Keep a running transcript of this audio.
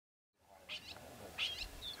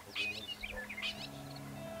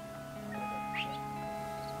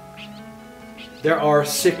There are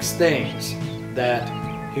 6 things that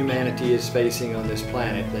humanity is facing on this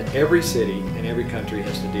planet that every city and every country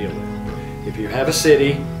has to deal with. If you have a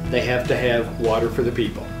city, they have to have water for the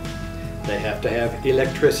people. They have to have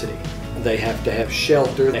electricity. They have to have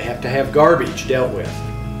shelter. They have to have garbage dealt with.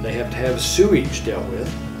 They have to have sewage dealt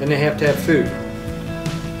with. And they have to have food.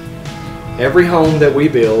 Every home that we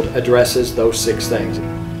build addresses those 6 things.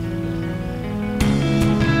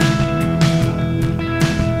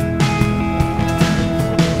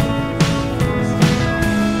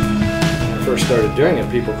 First started doing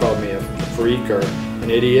it, people called me a freak or an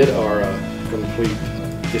idiot or a complete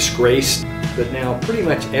disgrace. But now pretty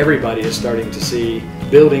much everybody is starting to see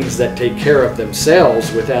buildings that take care of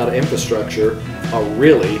themselves without infrastructure are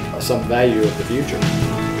really some value of the future.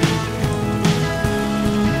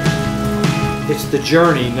 It's the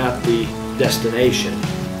journey, not the destination.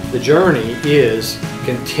 The journey is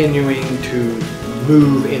continuing to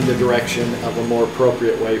move in the direction of a more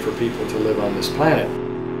appropriate way for people to live on this planet.